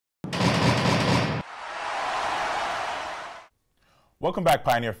Welcome back,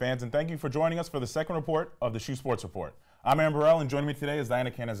 Pioneer fans, and thank you for joining us for the second report of the SHU Sports Report. I'm Aaron Burrell, and joining me today is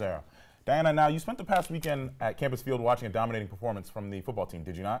Diana Canizero. Diana, now you spent the past weekend at Campus Field watching a dominating performance from the football team,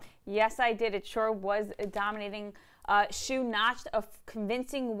 did you not? Yes, I did. It sure was dominating. SHU notched a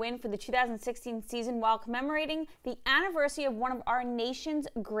convincing win for the 2016 season while commemorating the anniversary of one of our nation's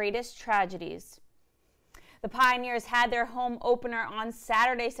greatest tragedies. The Pioneers had their home opener on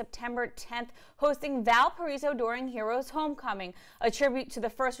Saturday, September 10th, hosting Valparaiso during Heroes Homecoming, a tribute to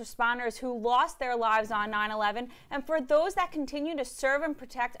the first responders who lost their lives on 9/11 and for those that continue to serve and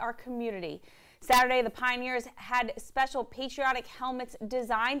protect our community. Saturday, the Pioneers had special patriotic helmets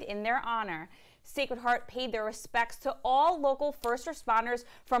designed in their honor. Sacred Heart paid their respects to all local first responders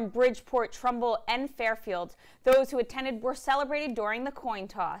from Bridgeport, Trumbull, and Fairfield. Those who attended were celebrated during the coin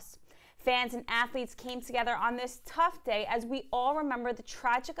toss. Fans and athletes came together on this tough day as we all remember the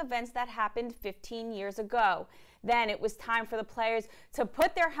tragic events that happened 15 years ago. Then it was time for the players to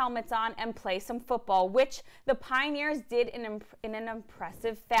put their helmets on and play some football, which the Pioneers did in an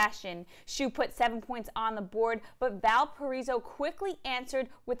impressive fashion. SHU put 7 points on the board, but Valparaiso quickly answered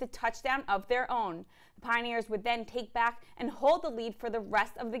with a touchdown of their own. The Pioneers would then take back and hold the lead for the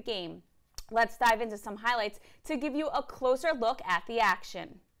rest of the game. Let's dive into some highlights to give you a closer look at the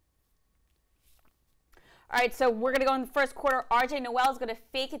action. All right, so we're going to go in the first quarter. RJ Noel is going to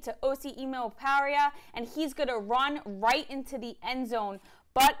fake it to OC Paria, and he's going to run right into the end zone.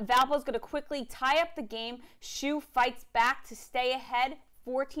 But Valpo's going to quickly tie up the game. SHU fights back to stay ahead,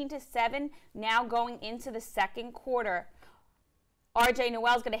 14-7, now going into the second quarter. RJ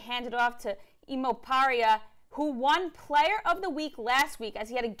Noel is going to hand it off to Paria, who won Player of the Week last week as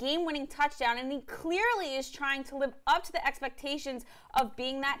he had a game-winning touchdown, and he clearly is trying to live up to the expectations of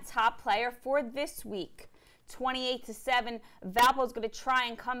being that top player for this week. 28-7, Valpo's going to try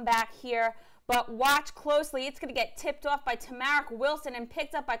and come back here, but watch closely. It's going to get tipped off by Tamarick Wilson and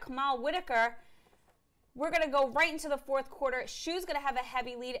picked up by Kamal Whitaker. We're going to go right into the fourth quarter. SHU's going to have a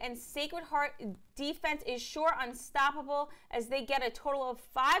heavy lead, and Sacred Heart defense is sure unstoppable as they get a total of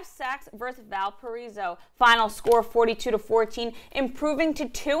 5 sacks versus Valparaiso. Final score 42-14, improving to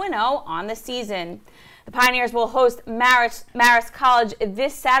 2-0 on the season. The Pioneers will host Marist College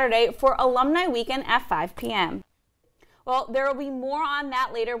this Saturday for Alumni Weekend at 5 p.m. Well, there will be more on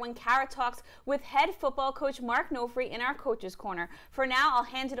that later when Kara talks with head football coach Mark Nofri in our Coach's Corner. For now, I'll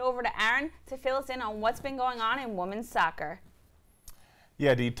hand it over to Aaron to fill us in on what's been going on in women's soccer.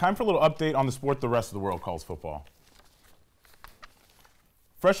 Yeah, Dee, time for a little update on the sport the rest of the world calls football.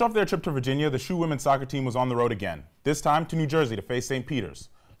 Fresh off their trip to Virginia, the SHU women's soccer team was on the road again, this time to New Jersey to face St. Peter's.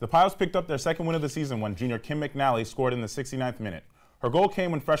 The Pios picked up their second win of the season when junior Kim McNally scored in the 69th minute. Her goal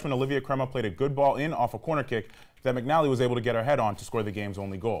came when freshman Olivia Crema played a good ball in off a corner kick that McNally was able to get her head on to score the game's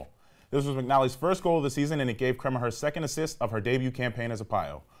only goal. This was McNally's first goal of the season, and it gave Crema her second assist of her debut campaign as a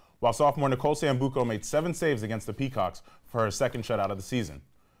Pio, while sophomore Nicole Sambuco made 7 saves against the Peacocks for her second shutout of the season.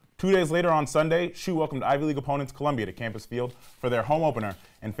 2 days later on Sunday, SHU welcomed Ivy League opponents Columbia to Campus Field for their home opener,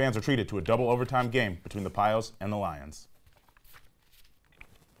 and fans were treated to a double overtime game between the Pios and the Lions.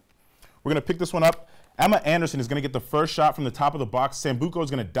 We're going to pick this one up. Emma Anderson is going to get the first shot from the top of the box. Sambuco is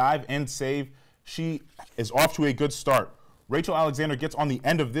going to dive and save. She is off to a good start. Rachel Alexander gets on the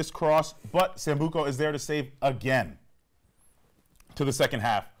end of this cross, but Sambuco is there to save again. To the second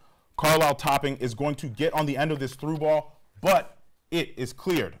half, Carlisle Topping is going to get on the end of this through ball, but it is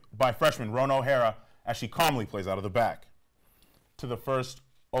cleared by freshman Rona O'Hara as she calmly plays out of the back. To the first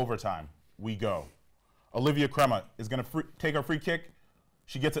overtime we go. Olivia Crema is going to take her free kick.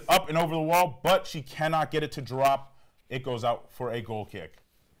 She gets it up and over the wall, but she cannot get it to drop. It goes out for a goal kick.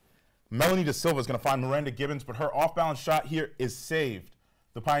 Melanie Da Silva is going to find Miranda Gibbons, but her off-balance shot here is saved.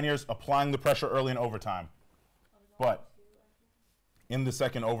 The Pioneers applying the pressure early in overtime. But in the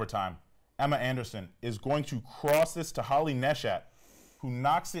second overtime, Emma Anderson is going to cross this to Holly Neshat, who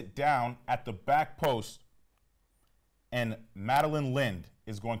knocks it down at the back post, and Madeline Lind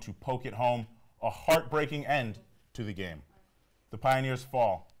is going to poke it home. A heartbreaking end to the game. The Pioneers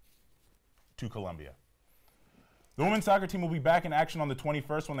fall to Columbia. The women's soccer team will be back in action on the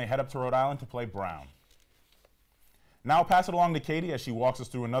 21st when they head up to Rhode Island to play Brown. Now I'll pass it along to Katie as she walks us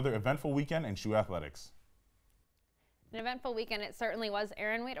through another eventful weekend in SHU athletics. An eventful weekend it certainly was,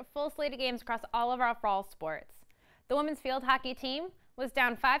 Aaron. We had a full slate of games across all of our fall sports. The women's field hockey team was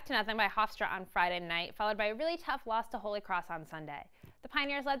down 5-0 by Hofstra on Friday night, followed by a really tough loss to Holy Cross on Sunday. The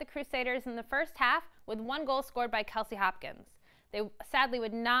Pioneers led the Crusaders in the first half with 1 goal scored by Kelsey Hopkins. They sadly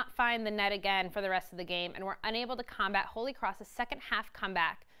would not find the net again for the rest of the game and were unable to combat Holy Cross's second half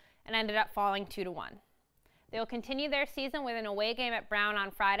comeback and ended up falling 2-1. They will continue their season with an away game at Brown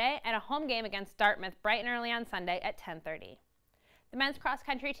on Friday and a home game against Dartmouth bright and early on Sunday at 10:30. The men's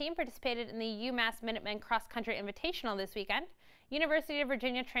cross-country team participated in the UMass Minutemen Cross Country Invitational this weekend. University of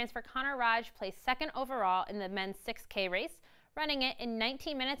Virginia transfer Connor Raj placed second overall in the men's 6K race, running it in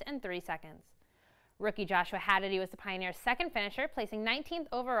 19 minutes and 3 seconds. Rookie Joshua Haddady was the Pioneers' second finisher, placing 19th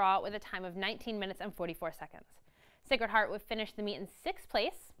overall with a time of 19 minutes and 44 seconds. Sacred Heart would finish the meet in 6th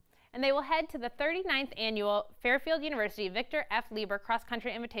place, and they will head to the 39th annual Fairfield University Victor F. Lieber Cross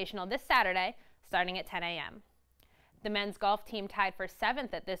Country Invitational this Saturday, starting at 10 a.m. The men's golf team tied for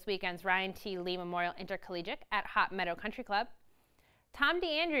 7th at this weekend's Ryan T. Lee Memorial Intercollegiate at Hot Meadow Country Club. Tom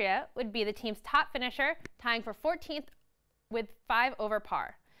DeAndrea would be the team's top finisher, tying for 14th with 5 over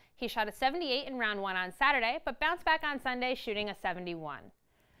par. He shot a 78 in round 1 on Saturday, but bounced back on Sunday shooting a 71.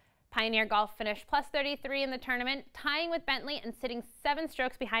 Pioneer Golf finished plus 33 in the tournament, tying with Bentley and sitting 7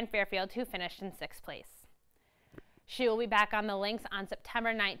 strokes behind Fairfield, who finished in 6th place. SHU will be back on the links on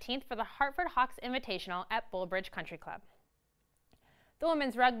September 19th for the Hartford Hawks Invitational at Bullbridge Country Club. The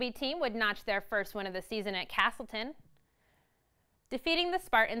women's rugby team would notch their first win of the season at Castleton, defeating the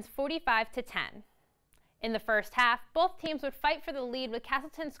Spartans 45-10. In the first half, both teams would fight for the lead, with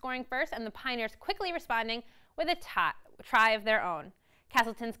Castleton scoring first and the Pioneers quickly responding with a try of their own.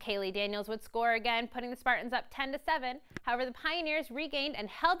 Castleton's Kaylee Daniels would score again, putting the Spartans up 10-7. However, the Pioneers regained and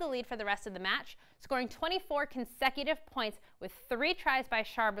held the lead for the rest of the match, scoring 24 consecutive points with 3 tries by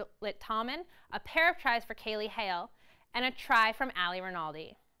Charlotte Tallman, a pair of tries for Kaylee Hale, and a try from Allie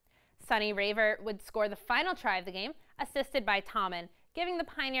Rinaldi. Sunny Raver would score the final try of the game, assisted by Tallman, giving the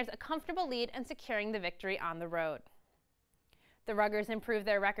Pioneers a comfortable lead and securing the victory on the road. The Ruggers improved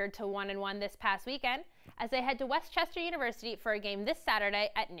their record to 1-1 this past weekend as they head to Westchester University for a game this Saturday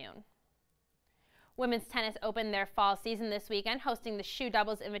at noon. Women's tennis opened their fall season this weekend, hosting the SHU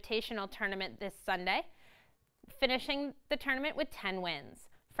Doubles Invitational Tournament this Sunday, finishing the tournament with 10 wins.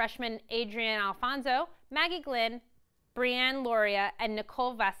 Freshmen Adrienne Alfonso, Maggie Glynn, Brianne Loria, and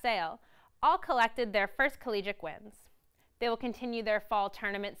Nicole Vassale all collected their first collegiate wins. They will continue their fall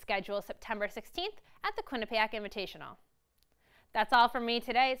tournament schedule September 16th at the Quinnipiac Invitational. That's all from me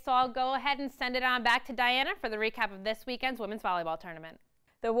today, so I'll go ahead and send it on back to Diana for the recap of this weekend's women's volleyball tournament.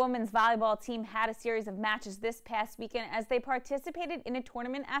 The women's volleyball team had a series of matches this past weekend as they participated in a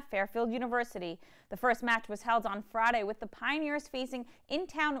tournament at Fairfield University. The first match was held on Friday, with the Pioneers facing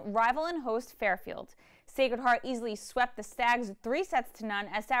in-town rival and host Fairfield. Sacred Heart easily swept the Stags 3-0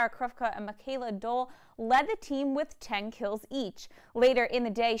 as Sarah Krufka and Michaela Dole led the team with 10 kills each. Later in the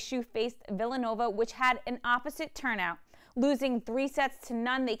day, SHU faced Villanova, which had an opposite turnout. Losing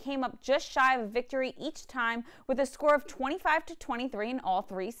 3-0, they came up just shy of a victory each time with a score of 25-23 in all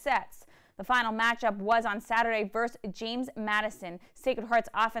 3 sets. The final matchup was on Saturday versus James Madison. Sacred Heart's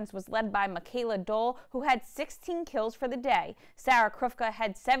offense was led by Michaela Dole, who had 16 kills for the day. Sarah Krufka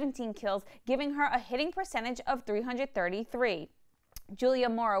had 17 kills, giving her a hitting percentage of .333. Julia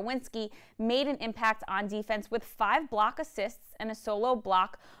Morawinski made an impact on defense with 5 block assists and a solo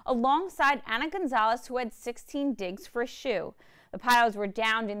block, alongside Anna Gonzalez, who had 16 digs for SHU. The Pios were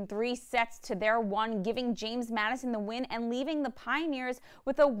downed in 3 sets to their 1, giving James Madison the win and leaving the Pioneers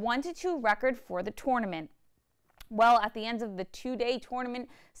with a 1-2 record for the tournament. Well, at the end of the 2-day tournament,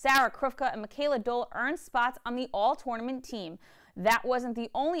 Sarah Krufka and Michaela Dole earned spots on the all-tournament team. That wasn't the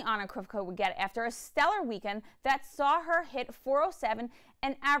only honor Krufka would get after a stellar weekend that saw her hit .407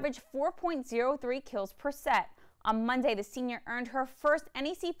 and average 4.03 kills per set. On Monday, the senior earned her first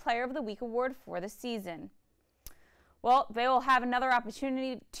NEC Player of the Week award for the season. Well, they will have another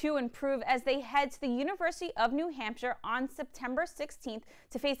opportunity to improve as they head to the University of New Hampshire on September 16th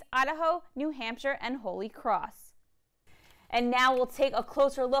to face Idaho, New Hampshire, and Holy Cross. And now we'll take a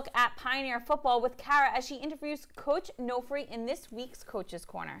closer look at Pioneer football with Kara as she interviews Coach Nofri in this week's Coach's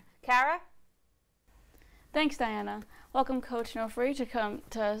Corner. Kara? Thanks, Diana. Welcome, Coach Nofri, to come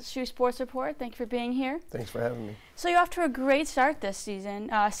to SHU Sports Report. Thank you for being here. Thanks for having me. So you're off to a great start this season,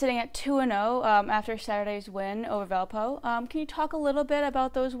 sitting at 2-0 after Saturday's win over Valpo. Can you talk a little bit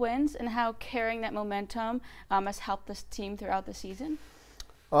about those wins and how carrying that momentum has helped this team throughout the season?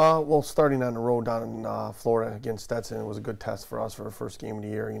 Well, starting on the road down in Florida against Stetson, it was a good test for us for the first game of the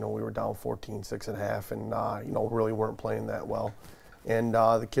year. You know, we were down 14-6 at half, and you know, really weren't playing that well. And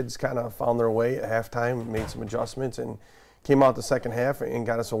the kids kind of found their way at halftime, made some adjustments, and came out the second half and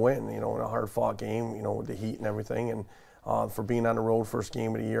got us a win. You know, in a hard-fought game, you know, with the heat and everything. And for being on the road first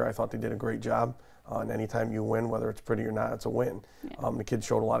game of the year, I thought they did a great job. And anytime you win, whether it's pretty or not, it's a win. Yeah. The kids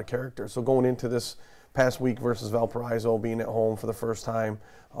showed a lot of character. So going into this past week versus Valparaiso, being at home for the first time,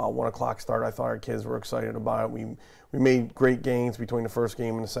 1 o'clock start, I thought our kids were excited about it. We made great gains between the first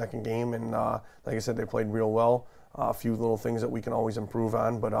game and the second game, and like I said, they played real well. A few little things that we can always improve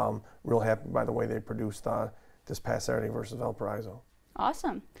on, but real happy by the way they produced this past Saturday versus Valparaiso.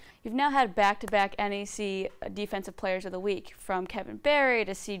 Awesome. You've now had back-to-back NEC Defensive Players of the Week, from Kevin Barry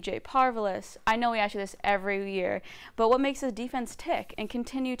to CJ Parvalis. I know we ask you this every year, but what makes the defense tick and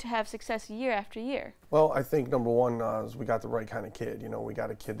continue to have success year after year? Well, I think number one is we got the right kind of kid. You know, we got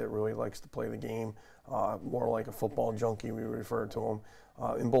a kid that really likes to play the game, more like a football junkie, we refer to him.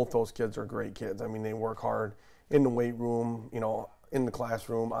 And both those kids are great kids. I mean, they work hard in the weight room, you know, in the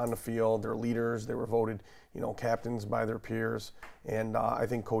classroom, on the field. They're leaders. They were voted, you know, captains by their peers. And I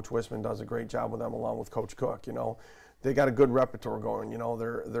think Coach Wisman does a great job with them, along with Coach Cook. You know, they got a good repertoire going. You know,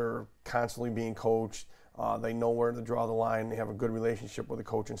 they're constantly being coached. They know where to draw the line. They have a good relationship with the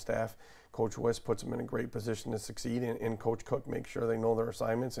coaching staff. Coach Wist puts them in a great position to succeed, and Coach Cook makes sure they know their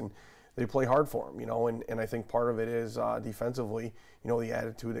assignments and they play hard for them, you know, and I think part of it is defensively, you know, the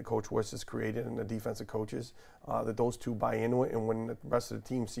attitude that Coach Wist has created and the defensive coaches, that those two buy into it, and when the rest of the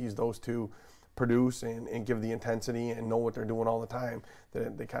team sees those two produce and give the intensity and know what they're doing all the time,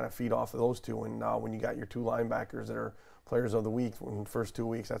 that they kind of feed off of those two. And when you got your two linebackers that are players of the week in the first 2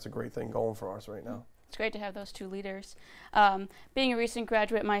 weeks, that's a great thing going for us right now. It's great to have those two leaders. Being a recent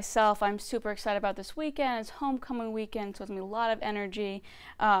graduate myself, I'm super excited about this weekend. It's homecoming weekend, so it's going to be a lot of energy.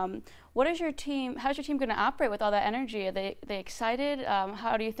 How's your team going to operate with all that energy? Are they excited?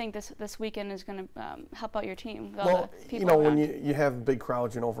 How do you think this weekend is going to help out your team? Well, you know, when you have big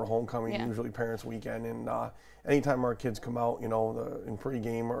crowds, you know, for homecoming, usually Parents Weekend, and anytime our kids come out, you know, in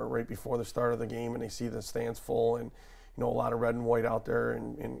pregame or right before the start of the game, and they see the stands full and, you know, a lot of red and white out there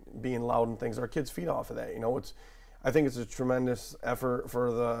and being loud and things, our kids feed off of that. You know, I think it's a tremendous effort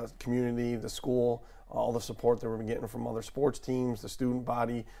for the community, the school, all the support that we've been getting from other sports teams, the student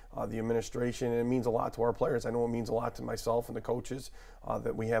body, the administration, and it means a lot to our players. I know it means a lot to myself and the coaches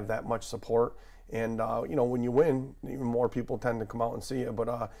that we have that much support. And, you know, when you win, even more people tend to come out and see it.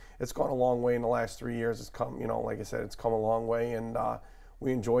 But it's gone a long way in the last 3 years. It's come, you know, like I said, it's come a long way, and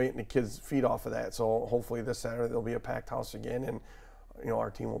we enjoy it, and the kids feed off of that. So hopefully this Saturday there'll be a packed house again, and you know,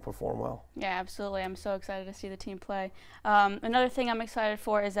 our team will perform well. Yeah, absolutely. I'm so excited to see the team play. Another thing I'm excited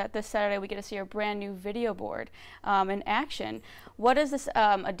for is that this Saturday we get to see our brand new video board in action. What does this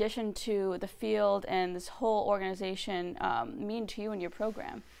addition to the field and this whole organization mean to you and your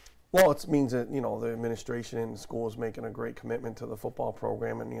program? Well, it means that, you know, the administration and the school is making a great commitment to the football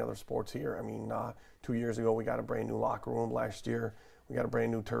program and the other sports here. I mean, 2 years ago we got a brand new locker room. Last year we got a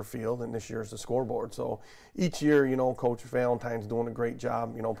brand new turf field, and this year's the scoreboard. So each year, you know, Coach Valentine's doing a great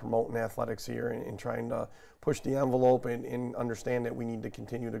job, you know, promoting athletics here and trying to push the envelope and understand that we need to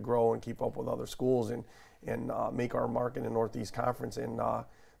continue to grow and keep up with other schools and make our mark in the Northeast Conference. And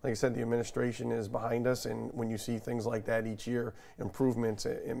like I said, the administration is behind us, and when you see things like that each year, improvements,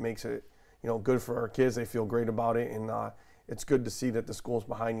 it makes it, you know, good for our kids. They feel great about it, and it's good to see that the school's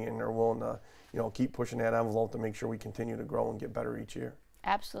behind you and they're willing to, you know, keep pushing that envelope to make sure we continue to grow and get better each year.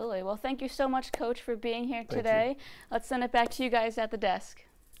 Absolutely. Well, thank you so much, Coach, for being here today. Let's send it back to you guys at the desk.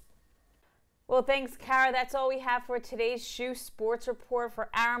 Well, thanks, Kara. That's all we have for today's SHU Sports Report. For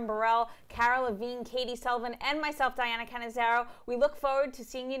Aaron Burrell, Kara Levine, Katie Sullivan, and myself, Diana Canizaro, we look forward to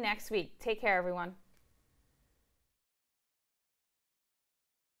seeing you next week. Take care, everyone.